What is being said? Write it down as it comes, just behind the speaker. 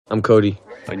I'm Cody.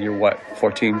 And you're what,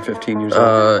 14, 15 years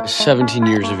old? 17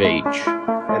 years of age.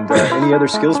 And any other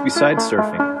skills besides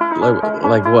surfing?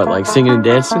 Like what? Like singing and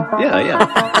dancing? Yeah.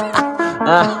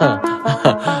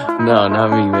 No,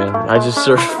 not me, man. I just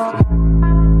surf.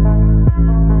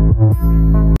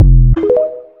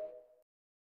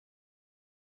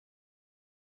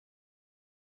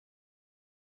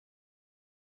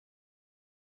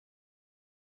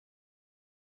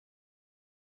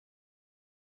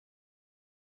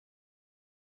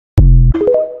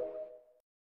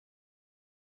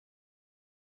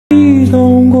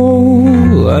 Don't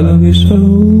go, I love you so,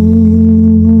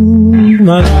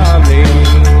 my darling.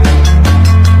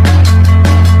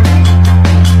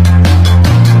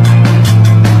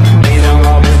 Please don't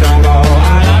go,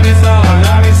 I love you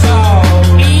so,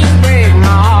 please break my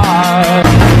heart.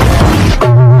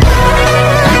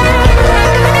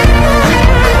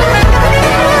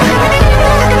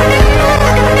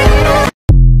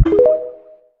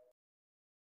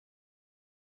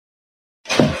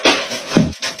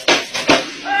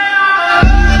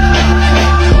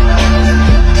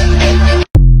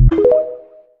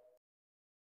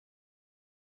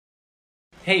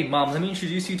 Hey mom, let me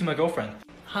introduce you to my girlfriend.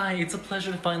 Hi, it's a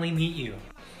pleasure to finally meet you.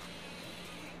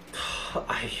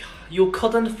 You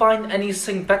couldn't find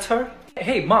anything better?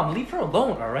 Hey mom, leave her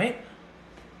alone, alright?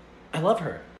 I love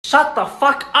her. Shut the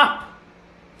fuck up!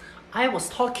 I was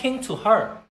talking to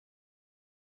her.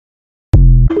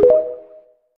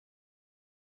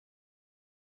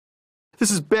 This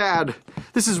is bad.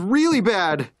 This is really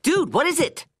bad. Dude, what is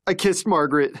it? I kissed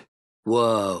Margaret.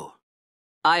 Whoa.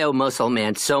 I owe Muscle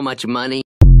Man so much money.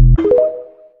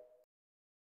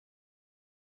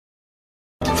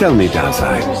 Tell me,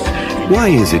 Dowside, why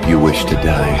is it you wish to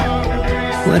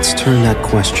die? Let's turn that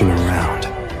question around.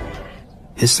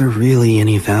 Is there really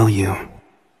any value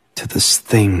to this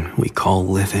thing we call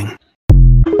living?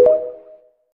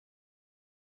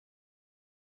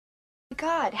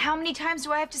 God, how many times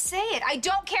do I have to say it? I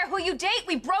don't care who you date.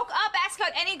 We broke up. Ask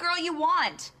out any girl you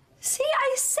want. See,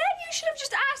 I said you should have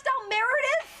just asked out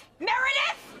Meredith.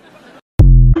 Meredith!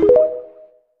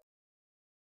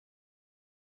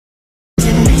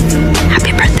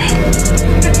 Happy birthday.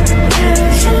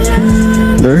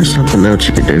 There is something else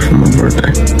you could do for my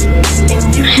birthday.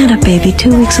 You had a baby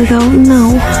 2 weeks ago.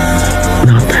 No.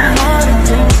 Not that.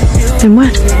 Then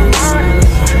what?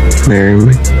 Marry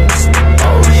me.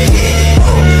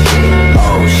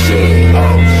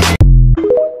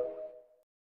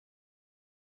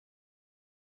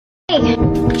 Hey,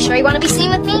 you sure you want to be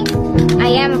seen with me? I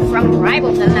am from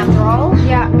Rivalton, after all.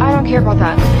 Yeah, I don't care about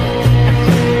that.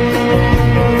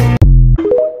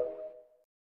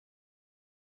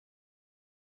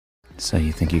 So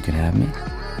you think you could have me?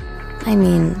 I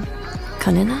mean,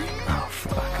 couldn't I? Oh,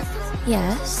 fuck.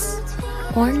 Yes.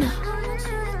 Or no.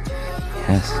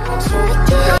 Yes.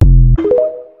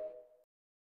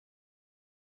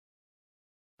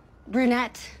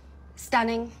 Brunette,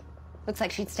 stunning, looks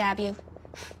like she'd stab you.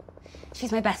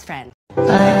 She's my best friend. I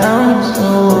am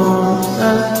so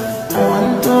obsessed, I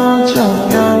want to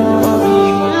jump down.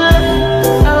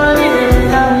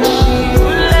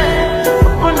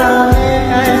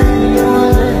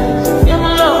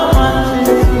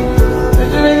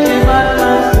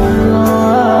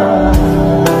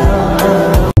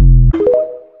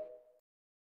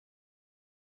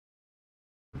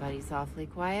 Everybody's awfully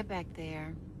quiet back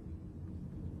there.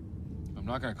 I'm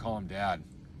not gonna call him Dad.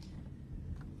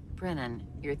 Brennan,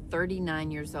 you're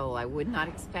 39 years old. I would not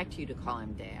expect you to call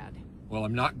him Dad. Well,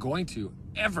 I'm not going to,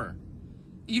 ever.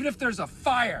 Even if there's a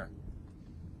fire.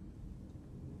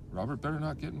 Robert better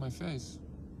not get in my face.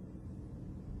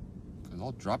 Because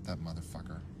I'll drop that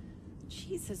motherfucker.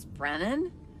 Jesus,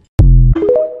 Brennan.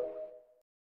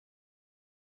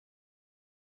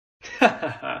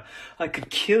 I could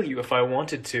kill you if I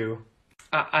wanted to.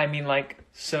 I mean, like,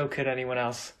 so could anyone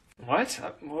else. What?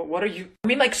 What are you? I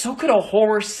mean, like, so could a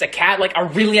horse, a cat, like a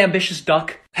really ambitious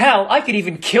duck. Hell, I could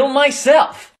even kill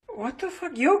myself. What the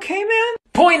fuck? You okay, man?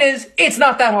 Point is, it's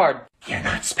not that hard. You're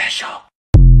not special.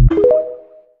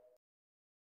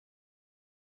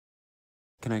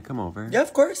 Can I come over? Yeah,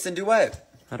 of course. And do what?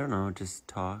 I don't know, just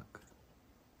talk.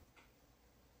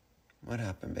 What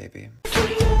happened, baby?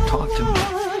 Talk to me.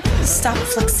 Stop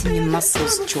flexing your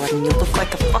muscles, Jordan. You look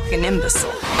like a fucking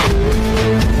imbecile.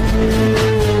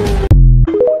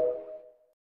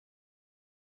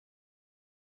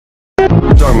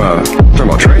 Talking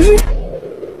about Tracy?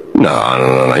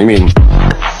 No. You mean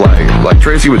like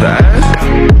Tracy with the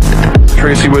ass?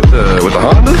 Tracy with the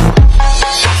Honda?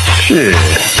 Shit.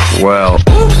 Well,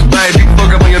 oops, baby,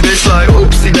 fuck up on your bitch like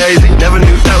oopsie daisy. Never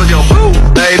knew that was your boo,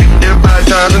 baby. 5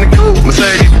 times in the coupe,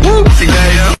 Mercedes, whoopsie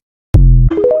daisy.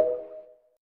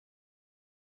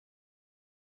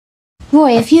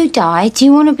 Roy, if you die, do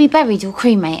you want to be buried or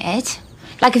cremated?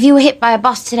 Like if you were hit by a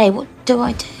bus today, what do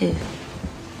I do?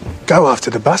 Go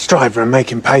after the bus driver and make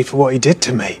him pay for what he did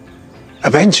to me.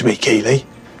 Avenge me, Keely.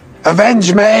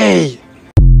 Avenge me!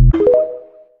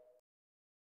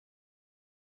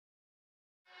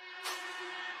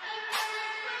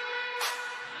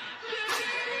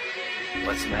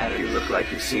 What's the matter? You look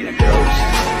like you've seen a ghost.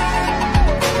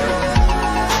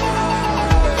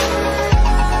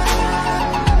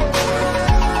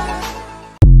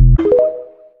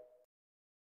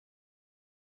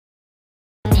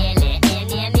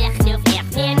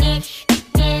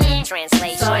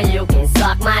 Translation. So you can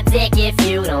suck my dick if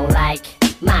you don't like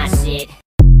my shit.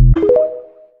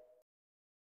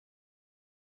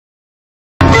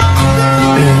 And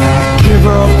I'd give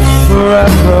up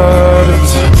forever to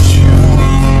touch you,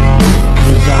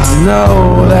 'cause I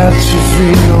know that you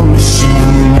feel me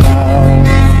somehow.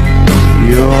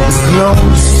 You're the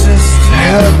closest to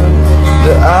heaven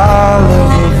that I'll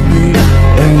ever be,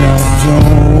 and I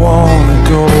don't wanna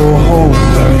go home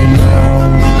right now.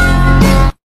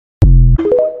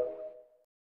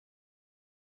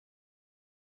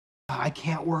 I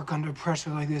can't work under pressure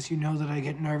like this. You know that I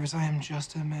get nervous. I am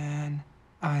just a man.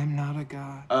 I am not a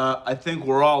god. I think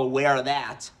we're all aware of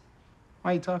that.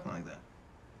 Why are you talking like that?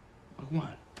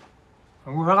 What?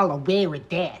 We're all aware of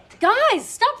that. Guys,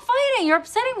 stop fighting. You're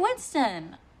upsetting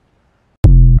Winston.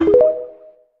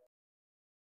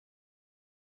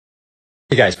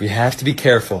 Hey guys, we have to be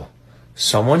careful.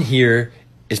 Someone here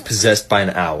is possessed by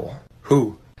an owl.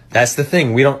 Who? That's the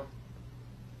thing. We don't...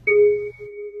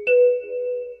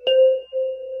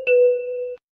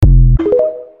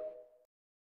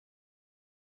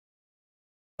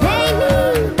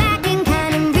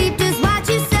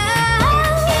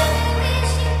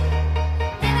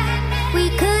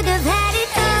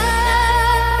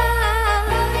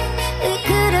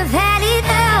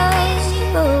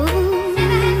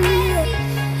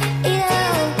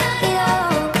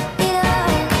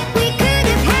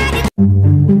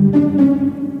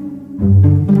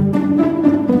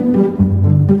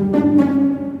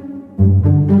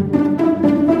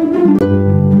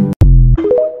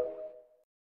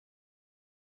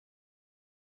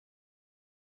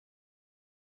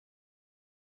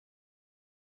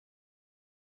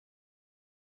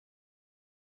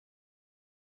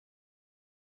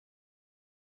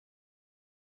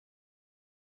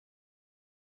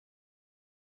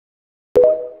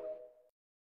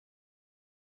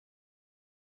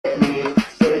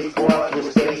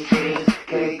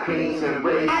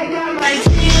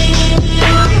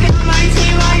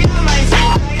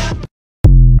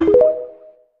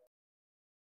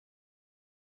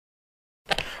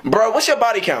 Bro, what's your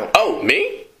body count? Oh,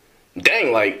 me?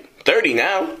 Dang, like 30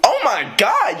 now. Oh my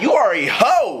god, you are a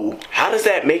hoe! How does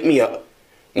that make me a...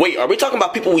 Wait, are we talking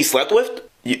about people we slept with?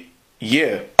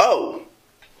 Yeah. Oh.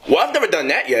 Well, I've never done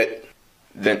that yet.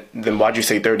 Then why'd you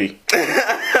say 30?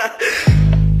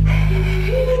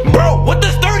 Bro, what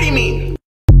does 30 mean?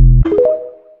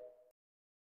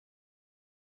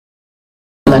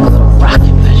 Like a little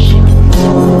rocket machine.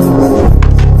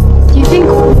 Do you think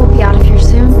we'll be out of here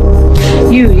soon?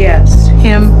 You, yes.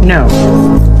 Him, no.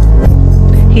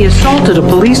 He assaulted a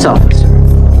police officer.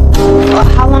 Well,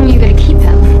 how long are you going to keep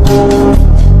him?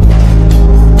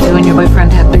 You and your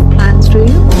boyfriend have big plans, do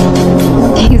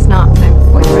you? He's not my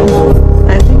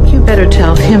boyfriend. I think you better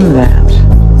tell him that.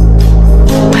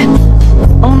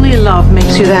 Only love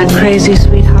makes you that crazy,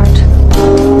 sweetheart.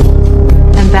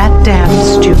 And that damn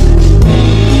stupid.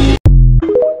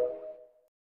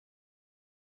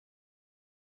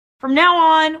 From now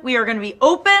on, we are going to be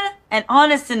open and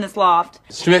honest in this loft.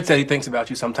 Schmidt said he thinks about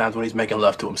you sometimes when he's making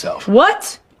love to himself.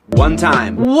 What? One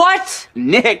time. What?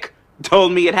 Nick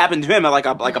told me it happened to him like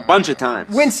a bunch of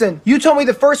times. Winston, you told me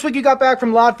the first week you got back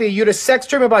from Latvia, you had a sex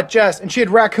dream about Jess, and she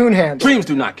had raccoon hands. Dreams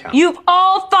do not count. You've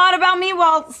all thought about me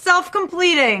while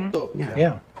self-completing.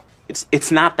 Yeah.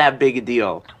 It's not that big a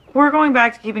deal. We're going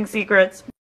back to keeping secrets.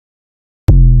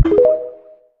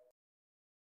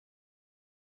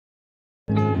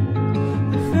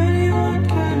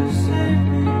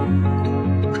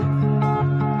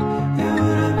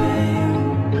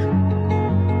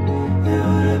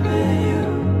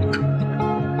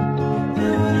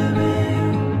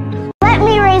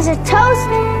 A toast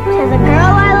to the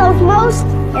girl I love most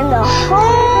in the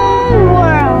whole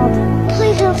world.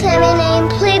 Please don't say my name.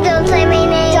 Please don't say my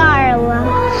name. Darla.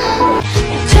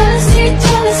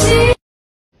 Jealousy.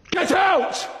 Get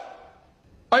out!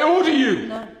 I order you!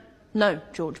 No. No,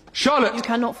 George. Charlotte! You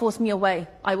cannot force me away.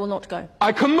 I will not go.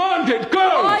 I command it! Go!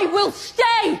 I will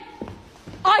stay!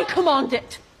 I command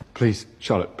it! Please,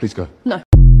 Charlotte, please go. No.